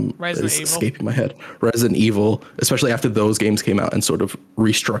remake that is escaping my head? Resident Evil, especially after those games came out and sort of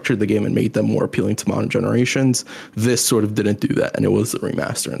restructured the game and made them more appealing to modern generations. This sort of didn't do that, and it was a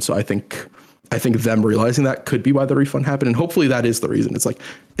remaster. And so I think them realizing that could be why the refund happened. And hopefully that is the reason. It's like,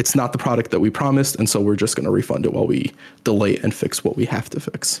 it's not the product that we promised. And so we're just going to refund it while we delay and fix what we have to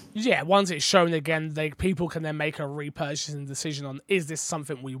fix. Yeah. Once it's shown again, people can then make a repurchasing decision on, is this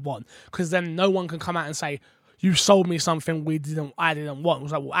something we want? Because then no one can come out and say, you sold me something I didn't want. It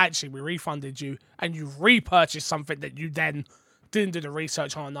was like, well, actually we refunded you and you repurchased something that you then didn't do the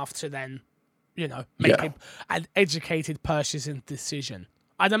research on enough to then, make an educated purchasing decision.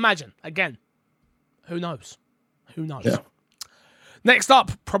 I'd imagine. Again, who knows? Yeah. Next up,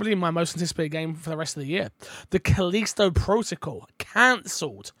 probably my most anticipated game for the rest of the year. The Callisto Protocol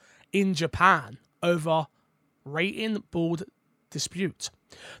cancelled in Japan over rating board dispute.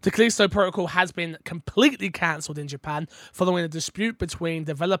 The Callisto Protocol has been completely cancelled in Japan following a dispute between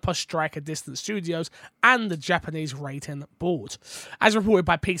developer Striker Distance Studios and the Japanese rating board. As reported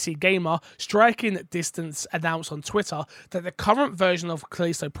by PC Gamer, Striking Distance announced on Twitter that the current version of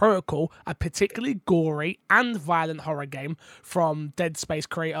Callisto Protocol, a particularly gory and violent horror game from Dead Space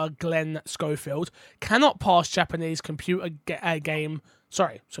creator Glenn Schofield, cannot pass Japanese computer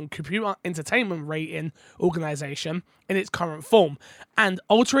entertainment rating organization in its current form, and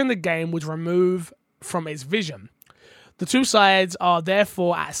altering the game would remove from its vision. The two sides are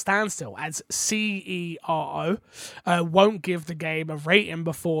therefore at a standstill, as CERO won't give the game a rating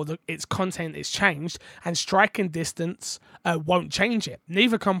before its content is changed, and Striking Distance won't change it.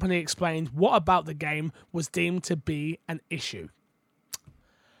 Neither company explained what about the game was deemed to be an issue.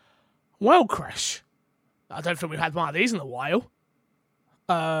 Well, Crash, I don't think we've had one of these in a while.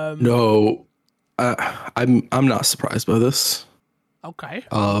 No, I'm not surprised by this. Okay.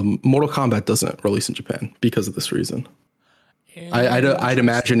 Mortal Kombat doesn't release in Japan because of this reason. I'd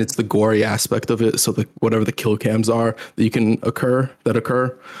imagine it's the gory aspect of it. So whatever the kill cams are that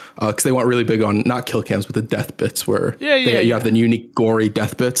occur, because they weren't really big on not kill cams, but the death bits where you have the unique gory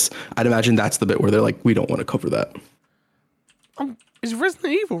death bits. I'd imagine that's the bit where they're like, we don't want to cover that. Is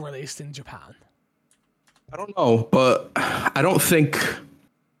Resident Evil released in Japan? I don't know, but I don't think.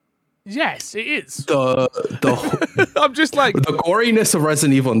 Yes, it is. The I'm just like the goriness of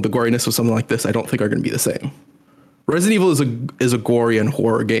Resident Evil and the goriness of something like this, I don't think are going to be the same. Resident Evil is a gory and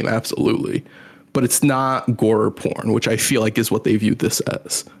horror game, absolutely, but it's not gore porn, which I feel like is what they viewed this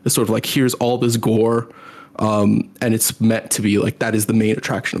as. It's sort of like, here's all this gore, and it's meant to be like that is the main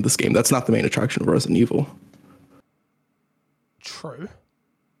attraction of this game. That's not the main attraction of Resident Evil. True.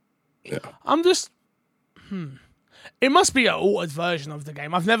 Yeah. I'm just. It must be an altered version of the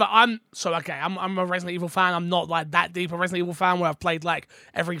game. I'm a Resident Evil fan. I'm not like that deep a Resident Evil fan where I've played like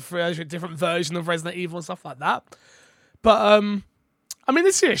every different version of Resident Evil and stuff like that. But I mean,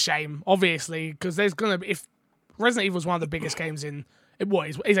 it's a shame, obviously, because there's gonna be, if Resident Evil is one of the biggest games in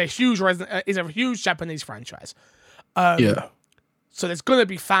is a huge Japanese franchise. Yeah. So there's gonna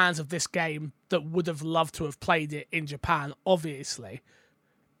be fans of this game that would have loved to have played it in Japan. Obviously,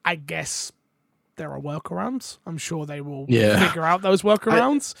 I guess. There are workarounds. I'm sure they will figure out those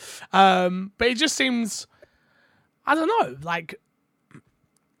workarounds. But it just seems, I don't know,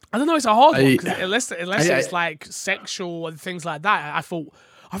 it's a hard one, unless it's like sexual and things like that. I thought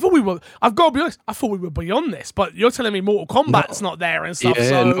we were, I've got to be honest, I thought we were beyond this, but you're telling me Mortal Kombat's not there and stuff.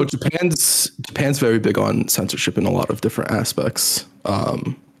 Yeah, no, Japan's very big on censorship in a lot of different aspects.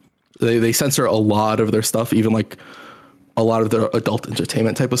 They censor a lot of their stuff, even like a lot of their adult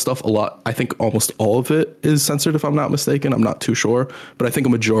entertainment type of stuff. I think almost all of it is censored, if I'm not mistaken. I'm not too sure, but I think a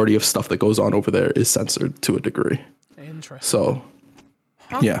majority of stuff that goes on over there is censored to a degree. Interesting. So,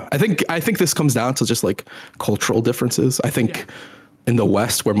 yeah, I think this comes down to just like cultural differences. I think in the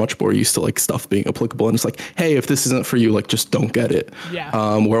West, we're much more used to like stuff being applicable, and it's like, hey, if this isn't for you, like just don't get it.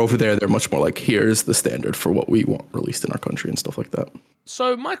 Yeah. Where over there, they're much more like, here's the standard for what we want released in our country and stuff like that.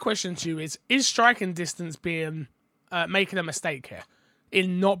 So my question to you is Striking Distance being making a mistake here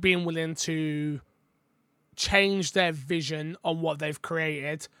in not being willing to change their vision on what they've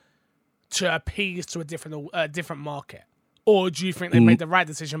created to appease to a different market? Or do you think they made the right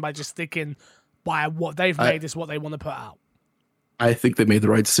decision by just sticking by what they've made is what they want to put out? I think they made the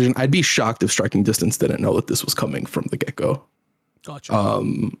right decision. I'd be shocked if Striking Distance didn't know that this was coming from the get-go. Gotcha.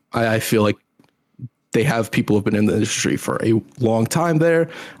 I feel like they have people who've been in the industry for a long time there.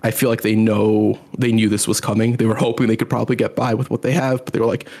 I feel like they knew this was coming. They were hoping they could probably get by with what they have, but they were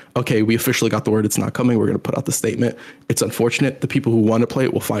like, okay, we officially got the word it's not coming. We're going to put out the statement. It's unfortunate. The people who want to play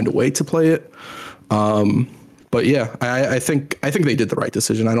it will find a way to play it. But yeah, I think they did the right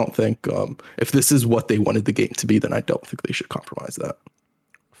decision. I don't think if this is what they wanted the game to be, then I don't think they should compromise that.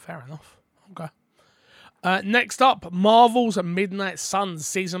 Fair enough. Okay. Next up, Marvel's Midnight Suns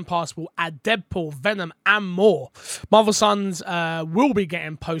Season Pass will add Deadpool, Venom, and more. Marvel Suns will be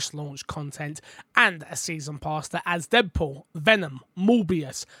getting post-launch content and a Season Pass that adds Deadpool, Venom,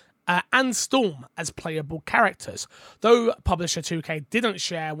 Morbius, and Storm as playable characters. Though publisher 2K didn't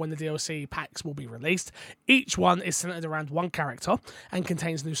share when the DLC packs will be released, each one is centered around one character and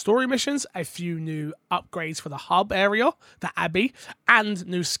contains new story missions, a few new upgrades for the hub area, the Abbey, and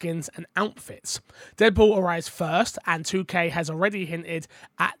new skins and outfits. Deadpool arrives first, and 2K has already hinted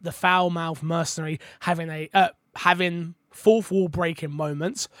at the foul-mouthed mercenary having fourth wall breaking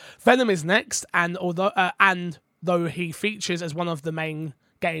moments. Venom is next, and though he features as one of the main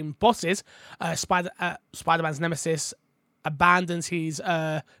game bosses, Spider-Man's nemesis abandons his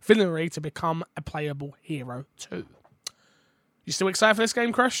villainy to become a playable hero too. You still excited for this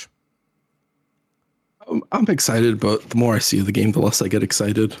game, Crush? I'm excited, but the more I see the game, the less I get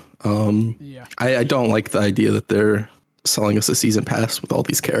excited. Yeah. I don't like the idea that they're selling us a season pass with all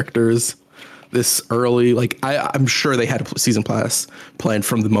these characters this early. Like, I'm sure they had a season pass planned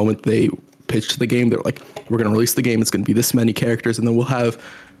from the moment they pitched the game. They're like, we're going to release the game. It's going to be this many characters, and then we'll have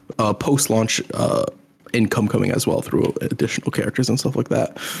post-launch income coming as well through additional characters and stuff like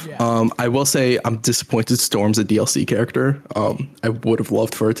that. Yeah. I will say I'm disappointed Storm's a DLC character. I would have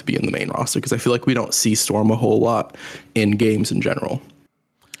loved for it to be in the main roster because I feel like we don't see Storm a whole lot in games in general,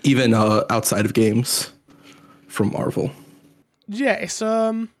 even outside of games from Marvel. Yeah, it's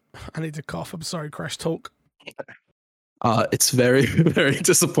I need to cough. I'm sorry, Crash Talk. It's very, very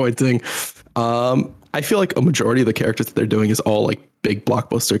disappointing. I feel like a majority of the characters that they're doing is all like big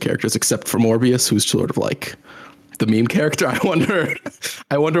blockbuster characters, except for Morbius, who's sort of like the meme character. I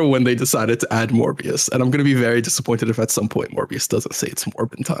wonder when they decided to add Morbius, and I'm going to be very disappointed if at some point Morbius doesn't say it's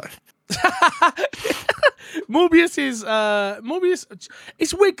Morbin time. Morbius is Morbius.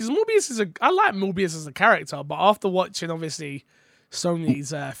 It's weird because Morbius is I like Morbius as a character, but after watching obviously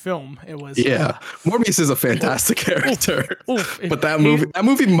Sony's film, it was Morbius is a fantastic character, but that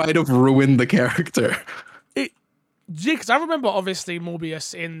movie might have ruined the character. Yeah, because I remember obviously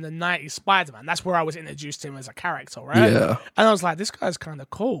Morbius in the 90s Spider-Man. That's where I was introduced to him as a character, right? Yeah, and I was like, this guy's kind of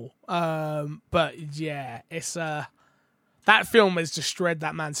cool. But yeah, it's that film has destroyed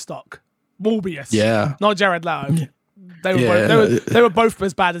that man's stock. Morbius, not Jared Leto. They were both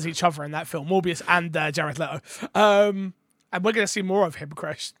as bad as each other in that film, Morbius and Jared Leto. And we're going to see more of him,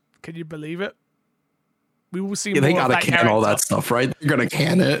 Crash. Can you believe it? We will see more of that character. They got to can all that stuff, right? They're going to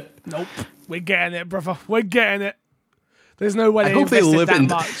can it. Nope. We're getting it, brother. We're getting it. There's no way they invested that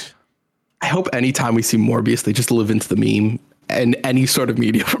much. I hope anytime we see Morbius, they just live into the meme and any sort of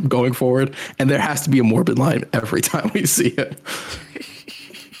media from going forward. And there has to be a Morbid line every time we see it.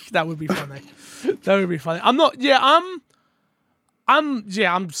 That would be funny. That would be funny.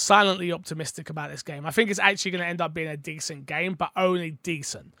 I'm silently optimistic about this game. I think it's actually going to end up being a decent game, but only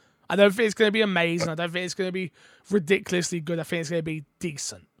decent. I don't think it's going to be amazing. I don't think it's going to be ridiculously good. I think it's going to be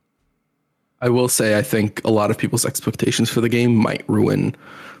decent. I will say, I think a lot of people's expectations for the game might ruin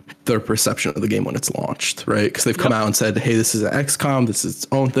their perception of the game when it's launched, right? Because they've come out and said, hey, this is an XCOM, this is its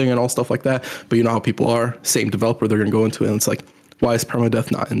own thing and all stuff like that. But you know how people are, same developer, they're going to go into it and it's like, why is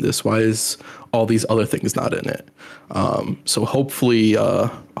permadeath not in this? Why is all these other things not in it? So hopefully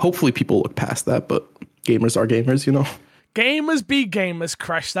people look past that, but gamers are gamers, you know? Gamers be gamers,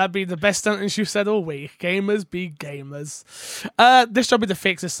 Crash. That'd be the best sentence you've said all week. Gamers be gamers. This job is to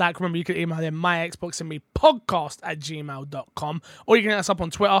fix this stack. Remember, you can email them myxboxandmepodcast@gmail.com, or you can hit us up on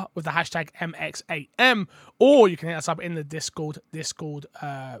Twitter with the hashtag MXAM, or you can hit us up in the Discord,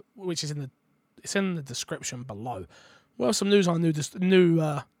 which is in the description below. We'll have some news on new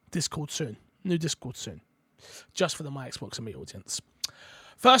Discord soon. New Discord soon. Just for the My Xbox and Me audience.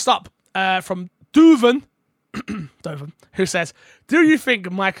 First up, from Duven, who says, do you think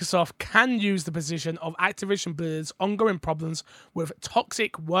Microsoft can use the position of Activision Blizzard's ongoing problems with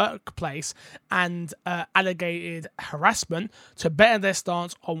toxic workplace and alleged harassment to better their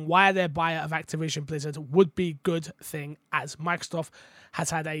stance on why their buyer of Activision Blizzard would be good thing, as Microsoft has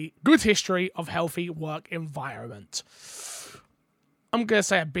had a good history of healthy work environment? I'm going to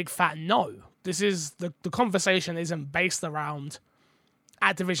say a big fat no. This is the conversation isn't based around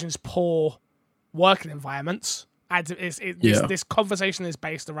Activision's poor working environments. This conversation is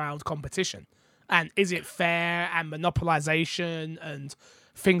based around competition and is it fair and monopolization and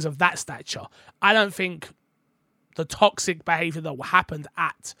things of that stature. I don't think the toxic behavior that happened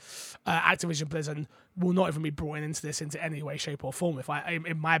at Activision Blizzard will not even be brought into this into any way, shape, or form.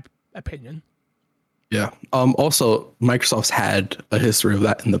 In my opinion. Yeah. Also, Microsoft's had a history of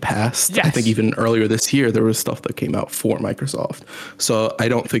that in the past. Yes. I think even earlier this year, there was stuff that came out for Microsoft. So I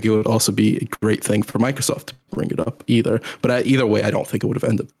don't think it would also be a great thing for Microsoft to bring it up either. But either way, I don't think it would have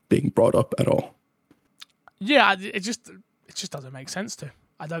ended up being brought up at all. Yeah, it just doesn't make sense to.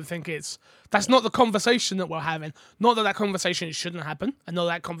 I don't think that's not the conversation that we're having. Not that conversation shouldn't happen, and not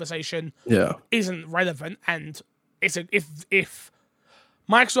that conversation isn't relevant. And if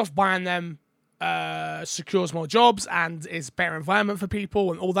Microsoft buying them secures more jobs and is better environment for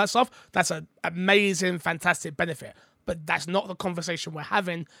people and all that stuff, that's an amazing, fantastic benefit. But that's not the conversation we're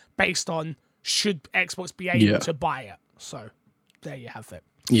having based on should Xbox be able to buy it. So there you have it.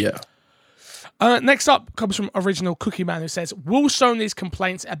 Yeah. Next up comes from Original Cookie Man, who says, will Sony's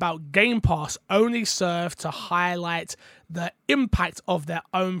complaints about Game Pass only serve to highlight the impact of their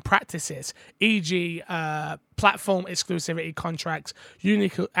own practices, e.g., platform exclusivity contracts,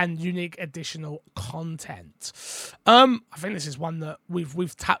 unique additional content. I think this is one that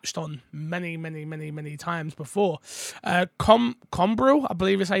we've touched on many times before. Combril, I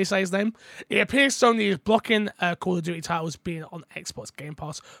believe is how you say his name. It appears Sony is blocking Call of Duty titles being on Xbox Game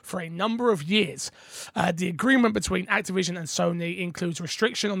Pass for a number of years. The agreement between Activision and Sony includes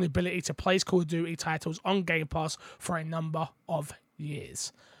restriction on the ability to place Call of Duty titles on Game Pass for a number of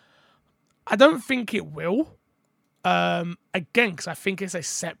years. I don't think it will. Again, because I think it's a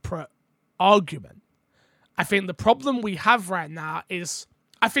separate argument. I think the problem we have right now is,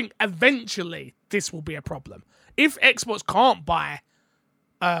 I think eventually this will be a problem. If Xbox can't buy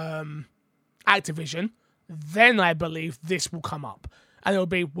Activision, then I believe this will come up. And it'll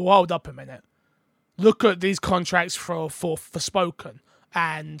be, well, hold up a minute. Look at these contracts for Forspoken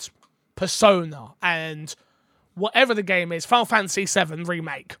and Persona and whatever the game is, Final Fantasy VII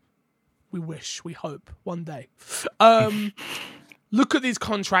Remake. We hope, one day. Look at these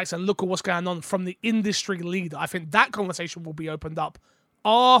contracts and look at what's going on from the industry leader. I think that conversation will be opened up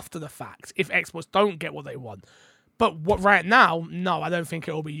after the fact if Xbox don't get what they want. But right now, no, I don't think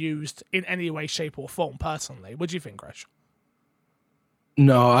it will be used in any way, shape, or form, personally. What do you think, Gresh?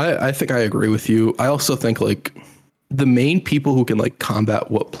 No, I think I agree with you. I also think like the main people who can like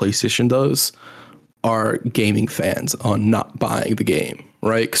combat what PlayStation does are gaming fans on not buying the game,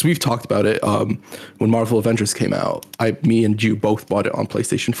 right? Because we've talked about it. When Marvel Avengers came out, me and you both bought it on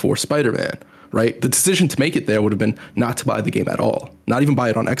PlayStation 4 Spider-Man, right? The decision to make it there would have been not to buy the game at all. Not even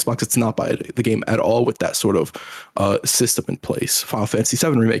buy it on Xbox. It's not buy the game at all with that sort of system in place. Final Fantasy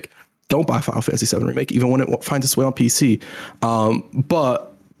VII Remake. Don't buy Final Fantasy VII Remake, even when it finds its way on PC.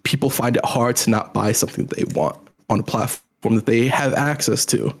 But people find it hard to not buy something that they want on a platform that they have access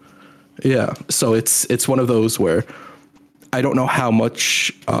to. Yeah, so it's one of those where I don't know how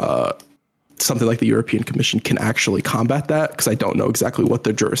much something like the European Commission can actually combat that, because I don't know exactly what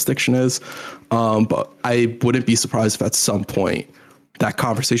their jurisdiction is. But I wouldn't be surprised if at some point that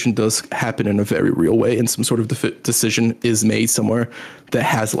conversation does happen in a very real way and some sort of decision is made somewhere that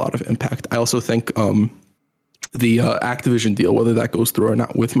has a lot of impact. I also think the Activision deal, whether that goes through or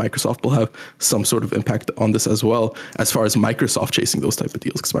not with Microsoft, will have some sort of impact on this as well, as far as Microsoft chasing those type of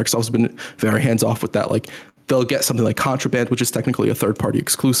deals, because Microsoft's been very hands off with that. Like they'll get something like Contraband, which is technically a third party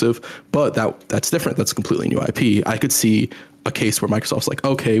exclusive, but that's different. That's a completely new IP. I could see a case where Microsoft's like,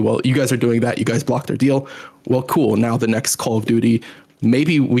 okay, well, you guys are doing that. You guys blocked their deal. Well, cool. Now the next Call of Duty,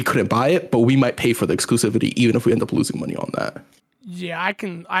 maybe we couldn't buy it, but we might pay for the exclusivity, even if we end up losing money on that. Yeah,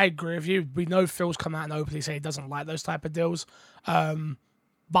 I agree with you. We know Phil's come out and openly say he doesn't like those type of deals. But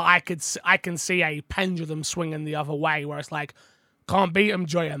I can see a pendulum swinging the other way where it's like, can't beat them,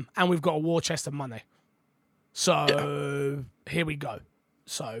 joy them, and we've got a war chest of money. So Here we go.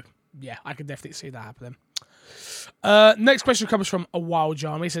 So yeah, I can definitely see that happening. Next question comes from a wild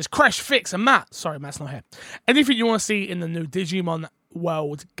John. He says, Crash, Fix, and Matt. Sorry, Matt's not here. Anything you want to see in the new Digimon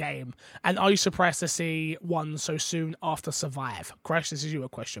World game? And are you surprised to see one so soon after Survive? Crash, this is you a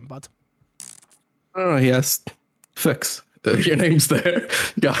question, bud. Oh, yes. Fix. Your name's there.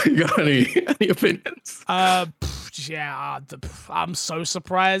 You got any opinions? Yeah, I'm so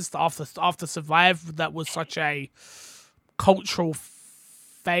surprised after Survive. That was such a cultural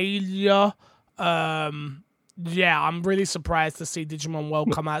failure. Yeah, I'm really surprised to see Digimon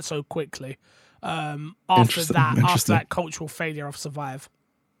World come out so quickly. After that cultural failure of Survive.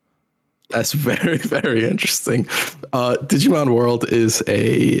 That's very, very interesting. Digimon World is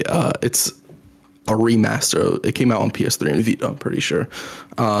it's a remaster. It came out on PS3 and Vita, I'm pretty sure.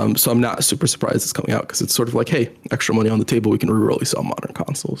 So I'm not super surprised it's coming out, because it's sort of like, hey, extra money on the table, we can re-release on modern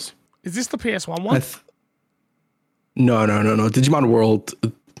consoles. Is this the PS1 one? No. Digimon World.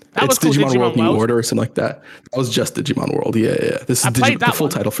 It's Digimon World New Order or something like that. That was just Digimon World. Yeah. This is the full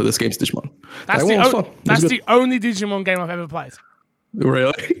title for this game is Digimon. That's the only Digimon game I've ever played.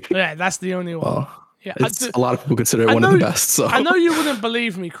 Really? Yeah, that's the only one. Well, yeah, a lot of people consider it one of the best. So I know you wouldn't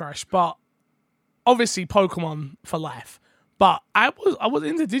believe me, Crash, but obviously Pokemon for life. But I was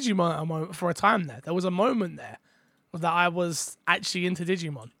into Digimon for a time there. There was a moment there that I was actually into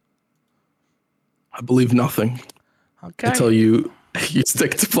Digimon. I believe nothing. Okay. Until you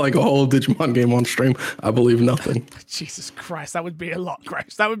stick to playing a whole Digimon game on stream, I believe nothing. Jesus Christ, that would be a lot,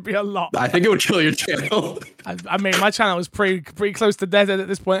 Crash. That would be a lot. I think it would kill your channel. I mean, my channel is pretty close to dead at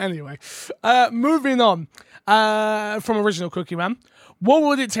this point anyway. Moving on from Original Cookie Man. What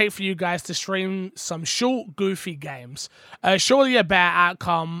would it take for you guys to stream some short, goofy games? Surely a better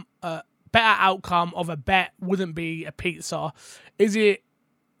outcome of a bet wouldn't be a pizza. Is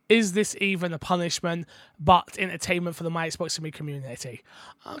Is this even a punishment, but entertainment for the My Xbox and Me community?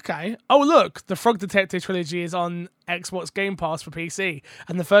 Okay. Oh, look, the Frog Detective trilogy is on Xbox Game Pass for PC,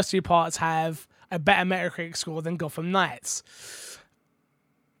 and the first 2 parts have a better Metacritic score than Gotham Knights.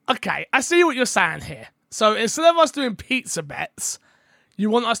 Okay, I see what you're saying here. So instead of us doing pizza bets, you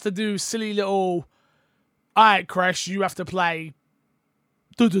want us to do silly little, alright, Crash, you have to play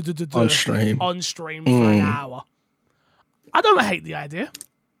on stream for an hour. I don't hate the idea.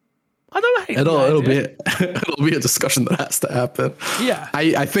 It'll be a discussion that has to happen. Yeah.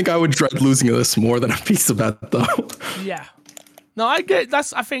 I think I would dread losing this more than a pizza bet, though. Yeah. No, I get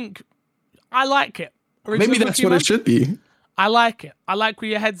that's. I think I like it. Maybe that's what it should be. I like it. I like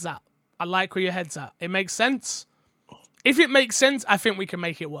where your head's at. It makes sense. If it makes sense, I think we can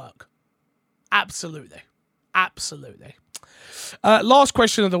make it work. Absolutely. Last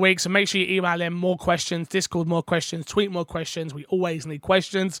question of the week, so make sure you email in more questions, Discord more questions, tweet more questions. We always need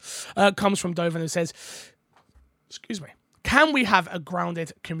questions. Comes from Dovan, who says, excuse me, can we have a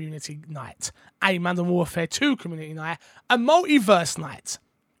grounded community night, a Modern Warfare 2 community night, a multiverse night?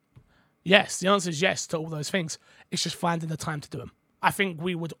 Yes, the answer is yes to all those things. It's just finding the time to do them. I think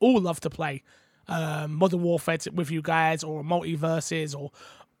we would all love to play Modern Warfare with you guys, or multiverses, or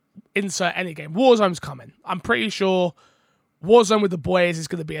insert any game. Warzone's coming. I'm pretty sure Warzone with the boys is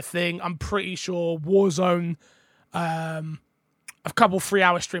going to be a thing. I'm pretty sure Warzone, a couple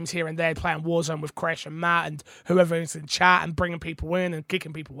 3-hour streams here and there, playing Warzone with Crash and Matt and whoever is in chat, and bringing people in and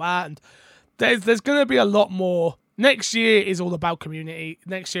kicking people out. And there's going to be a lot more. Next year is all about community.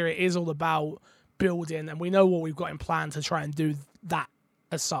 Next year it is all about building, and we know what we've got in plan to try and do that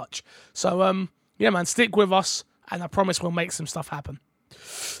as such. So, yeah, man, stick with us, and I promise we'll make some stuff happen.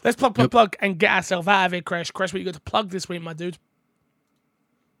 Let's plug, and get ourselves out of it, Crash. Crash, what you got to plug this week, my dude?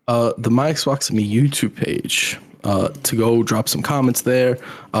 The My Xbox and Me YouTube page. To go drop some comments there.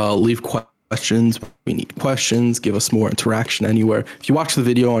 Leave questions. We need questions. Give us more interaction anywhere. If you watch the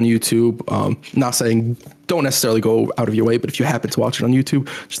video on YouTube, not saying don't necessarily go out of your way, but if you happen to watch it on YouTube,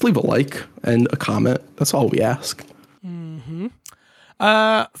 just leave a like and a comment. That's all we ask. Mm-hmm.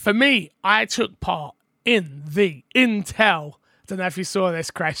 For me, I took part in the Intel. Don't know if you saw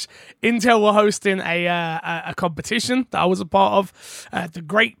this, Crash. Intel were hosting a competition that I was a part of, the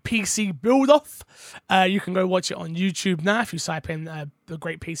Great PC Build Off. You can go watch it on YouTube now if you type in the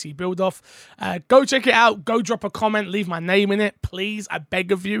Great PC Build Off. Go check it out. Go drop a comment. Leave my name in it, please. I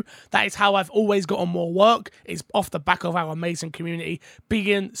beg of you. That is how I've always gotten more work. It's off the back of our amazing community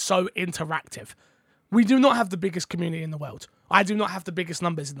being so interactive. We do not have the biggest community in the world. I do not have the biggest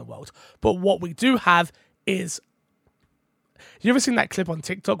numbers in the world. But what we do have is, you ever seen that clip on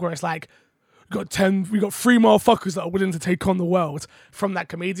TikTok where it's like, we got 3 motherfuckers that are willing to take on the world, from that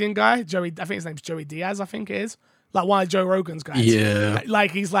comedian guy, Joey, I think his name's Joey Diaz, I think it is. Like one of Joe Rogan's guys. Yeah.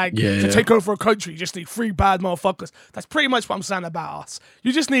 Like he's like, to take over a country, you just need 3 bad motherfuckers. That's pretty much what I'm saying about us.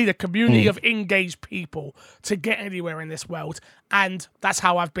 You just need a community of engaged people to get anywhere in this world. And that's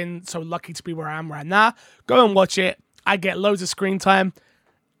how I've been so lucky to be where I am right now. Go and watch it. I get loads of screen time.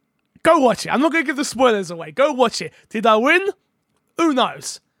 Go watch it. I'm not going to give the spoilers away. Go watch it. Did I win? Who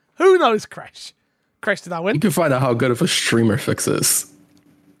knows? Who knows, Crash? Crash, did I win? You can find out how good of a streamer Fix is.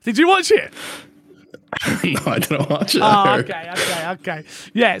 Did you watch it? No, I didn't watch it. Oh, okay.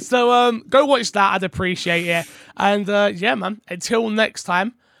 Yeah, so go watch that. I'd appreciate it. And yeah, man, until next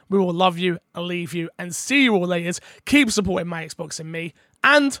time, we will love you, leave you, and see you all later. Keep supporting My Xbox and Me,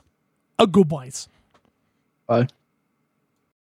 and a goodbyes. Bye.